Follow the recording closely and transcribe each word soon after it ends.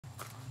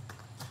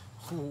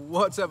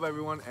What's up,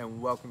 everyone,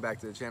 and welcome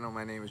back to the channel.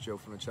 My name is Joe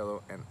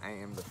Funicello, and I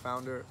am the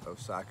founder of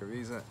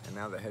SoccerViza and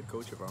now the head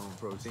coach of our own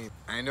pro team.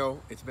 I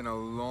know it's been a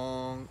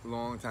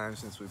long time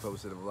since we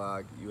posted a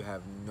vlog. You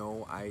have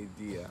no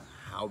idea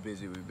how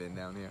busy we've been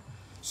down here.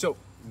 So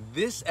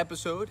this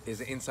episode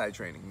is inside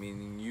training,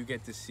 meaning you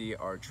get to see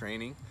our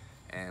training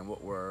and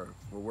what we're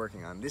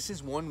working on. This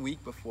is 1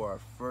 week before our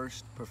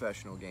first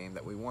professional game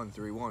that we won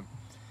 3-1.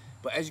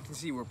 But as you can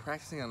see, we're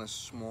practicing on a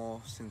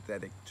small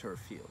synthetic turf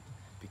field,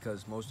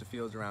 because most of the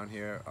fields around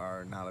here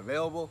are not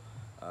available.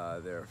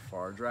 They're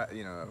far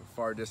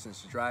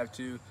distance to drive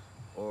to,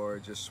 or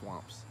just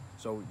swamps.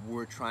 So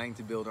we're trying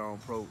to build our own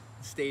pro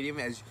stadium.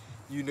 As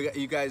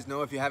you guys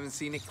know, if you haven't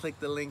seen it, click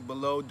the link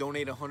below.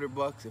 Donate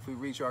 $100. If we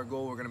reach our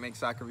goal, we're gonna make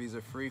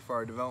SoccerViza free for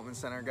our development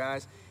center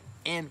guys.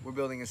 And we're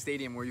building a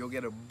stadium where you'll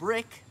get a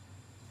brick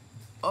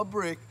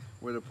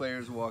where the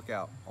players walk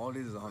out. All it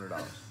is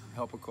 $100.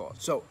 Help a cause.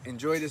 So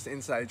enjoy this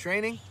inside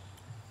training.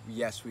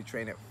 Yes, we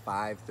train at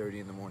 5:30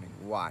 in the morning.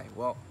 Why?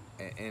 Well,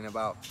 in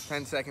about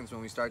 10 seconds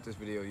when we start this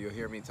video, you'll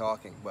hear me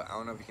talking, but I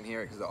don't know if you can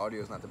hear it because the audio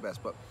is not the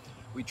best. But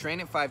we train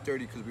at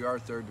 5:30 because we are a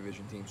third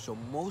division team. So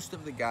most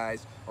of the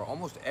guys, or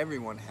almost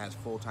everyone, has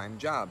full-time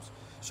jobs.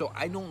 So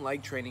I don't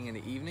like training in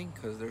the evening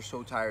because they're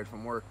so tired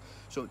from work.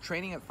 So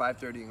training at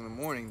 5:30 in the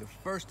morning, the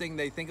first thing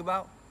they think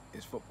about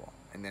is football.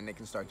 And then they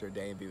can start their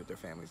day and be with their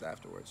families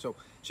afterwards. So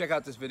check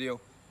out this video,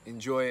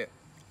 enjoy it,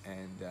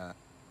 and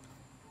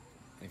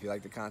if you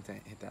like the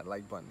content, hit that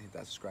like button, hit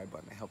that subscribe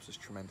button. It helps us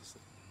tremendously.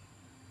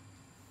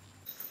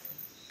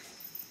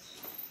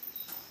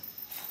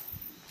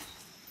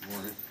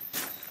 Morning.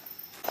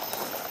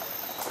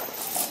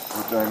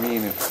 What do I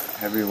mean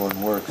if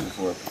everyone works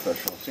for a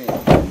professional team?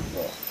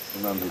 Well,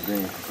 remember,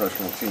 being a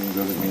professional team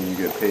doesn't mean you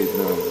get paid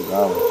millions of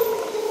dollars.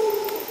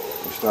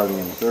 We're starting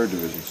in the third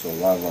division, so a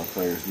lot of our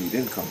players need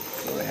income,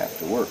 so they have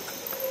to work.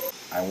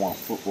 I want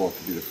football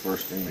to be the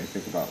first thing they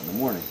think about in the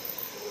morning.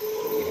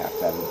 We have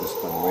to have the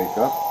discipline to wake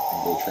up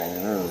and go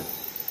training early.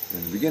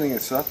 In the beginning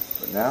it sucked,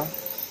 but now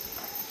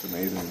it's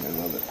amazing and I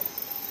love it.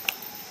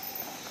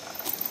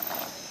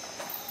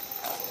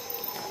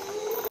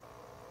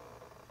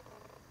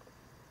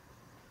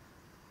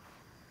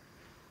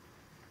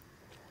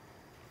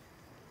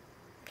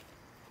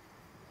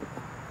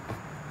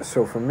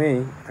 So for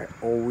me, I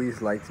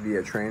always like to be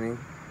at training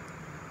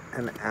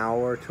an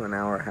hour to an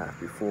hour and a half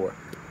before.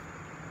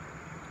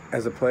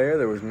 As a player,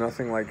 there was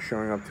nothing like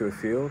showing up to a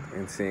field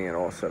and seeing it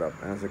all set up.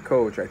 And as a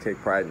coach, I take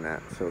pride in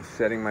that. So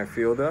setting my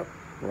field up,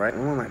 right?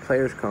 And when my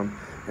players come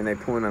and they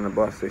pull in on the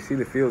bus, they see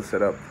the field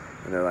set up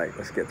and they're like,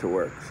 let's get to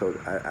work. So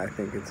I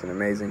think it's an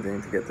amazing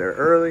thing to get there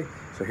early.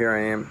 So here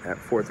I am at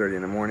 4:30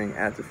 in the morning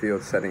at the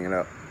field, setting it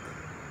up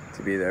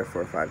to be there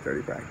for a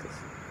 5:30 practice.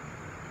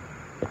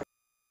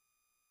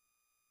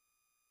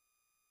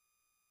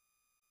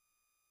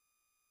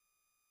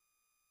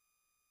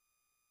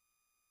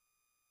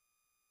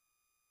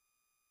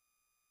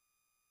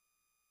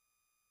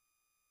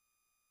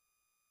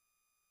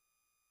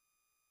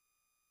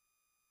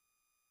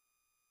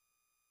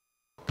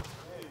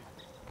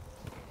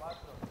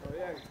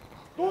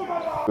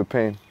 With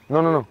pain.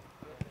 No.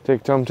 Tell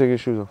him to take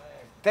his shoes off.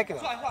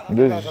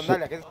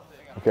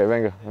 Okay,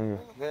 venga.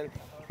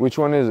 Which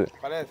one is it?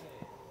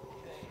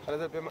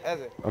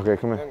 Okay,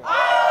 come here.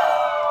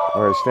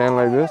 Alright, stand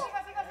like this.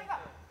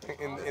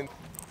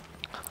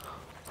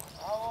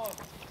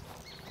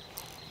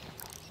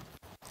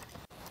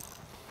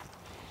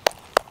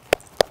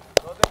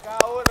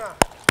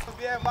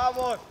 Bien,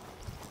 vamos.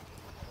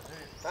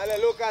 Dale,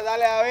 Lucas,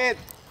 dale, David.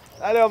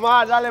 Dale,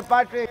 Omar, dale,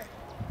 Patrick.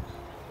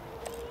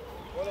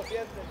 ¿Cómo lo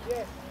sientes?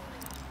 Bien.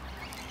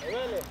 ¿Me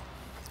duele?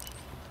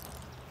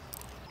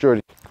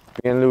 Jordi,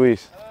 bien,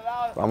 Luis.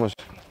 Vamos,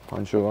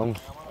 Pancho, vamos.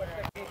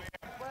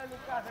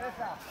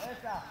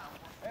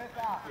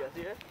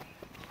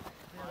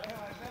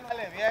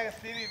 Dale, bien,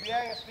 Stevie,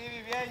 bien,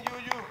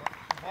 Yuyu.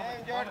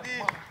 Bien, Jordi.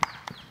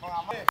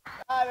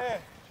 Dale.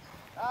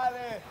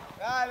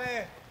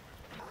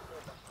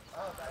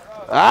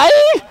 ¡Ay!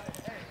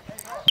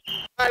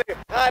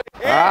 Dale.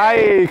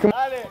 ¡Ay!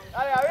 Dale,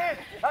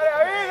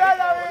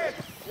 David.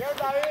 Bien,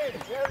 David.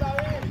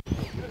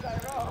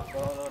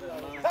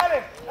 Dale,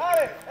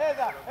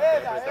 esa.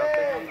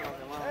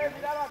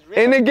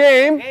 In the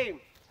game,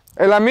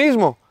 es la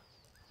mismo.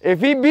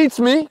 If he beats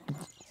me,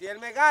 Si él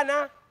me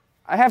gana,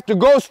 I have to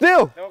go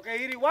still. tengo que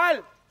ir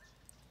igual.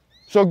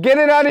 So get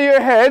it out of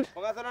your head.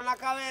 Póngaselo en la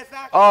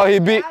cabeza. Oh, he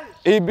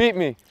beat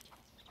me.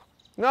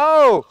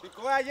 No. Si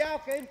coge allá,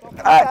 ok. Tengo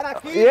que matar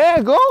aquí. Yeah,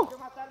 go. Tengo que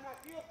matarme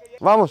aquí, ok.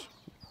 Vamos.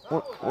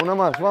 Una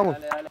más, vamos.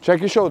 Check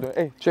your shoulder.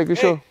 Hey, check your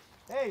shoulder.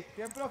 Hey,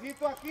 siempre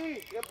ojito aquí.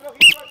 Eso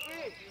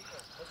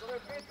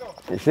repito.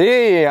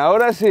 Sí,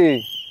 ahora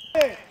sí.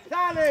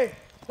 Dale,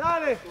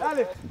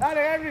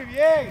 Henry,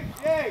 bien.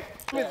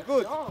 It's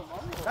good.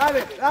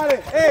 Dale,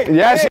 hey.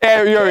 Yes,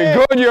 Yuri,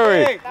 good,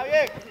 Yuri. Hey, está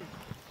bien.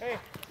 Hey,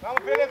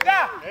 vamos, Philip,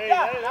 ya.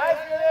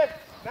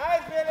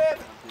 Nice, Philip.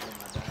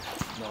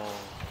 No.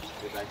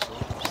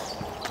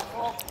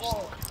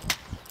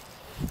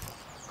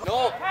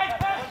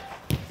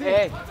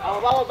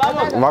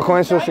 Vamos con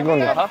eso,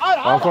 segundo.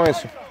 Vamos con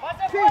eso.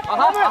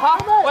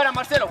 Fuera,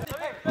 Marcelo.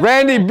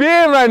 Randy,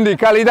 bien, Randy.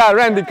 Calidad,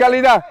 Randy,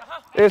 calidad.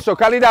 Eso,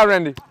 calidad,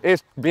 Randy.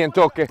 Es bien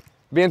toque,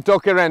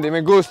 Randy.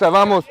 Me gusta,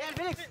 vamos.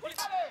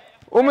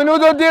 1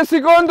 minuto 10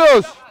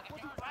 segundos.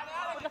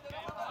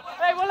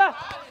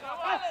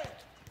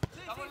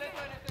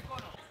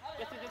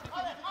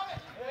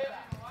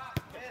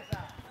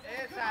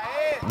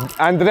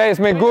 Andrés,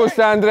 me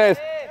gusta, Andrés.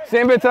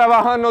 Siempre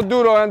trabajando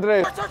duro,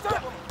 Andrés.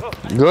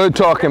 Good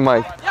talking,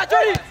 Mike.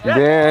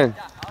 Bien.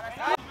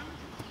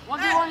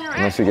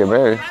 No sé qué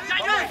ver.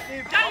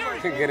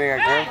 Getting a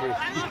girlfriend.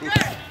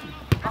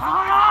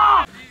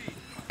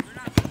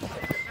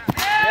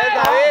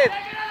 David.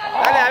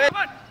 Dale, David.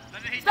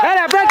 ¡Dale,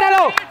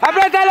 apriétalo!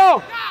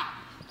 ¡Apriétalo!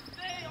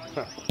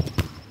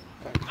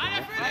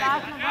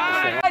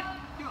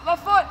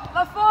 Left foot.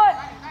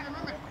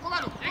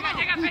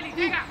 Llega, Félix,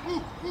 llega.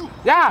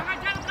 Ya.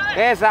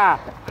 Esa.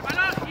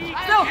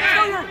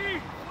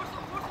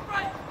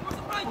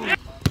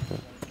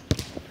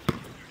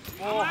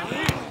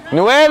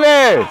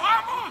 9.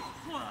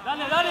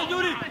 Dale,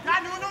 Yuri.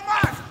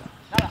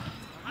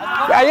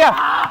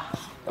 Yeah.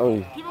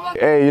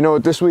 Hey, you know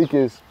what this week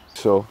is?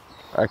 So,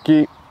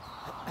 aquí,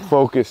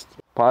 focused,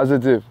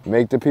 positive,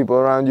 make the people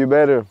around you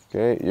better,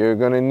 okay? You're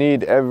gonna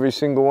need every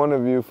single one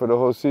of you for the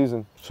whole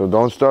season. So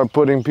don't start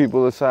putting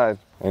people aside.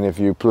 And if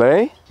you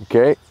play,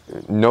 okay,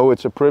 know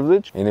it's a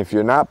privilege. And if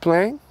you're not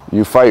playing,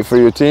 you fight for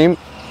your team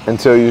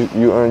until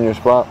you earn your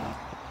spot.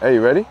 Hey,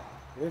 you ready?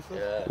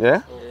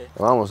 Yeah?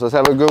 Vamos, let's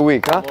have a good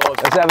week, huh?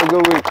 Let's have a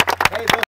good week.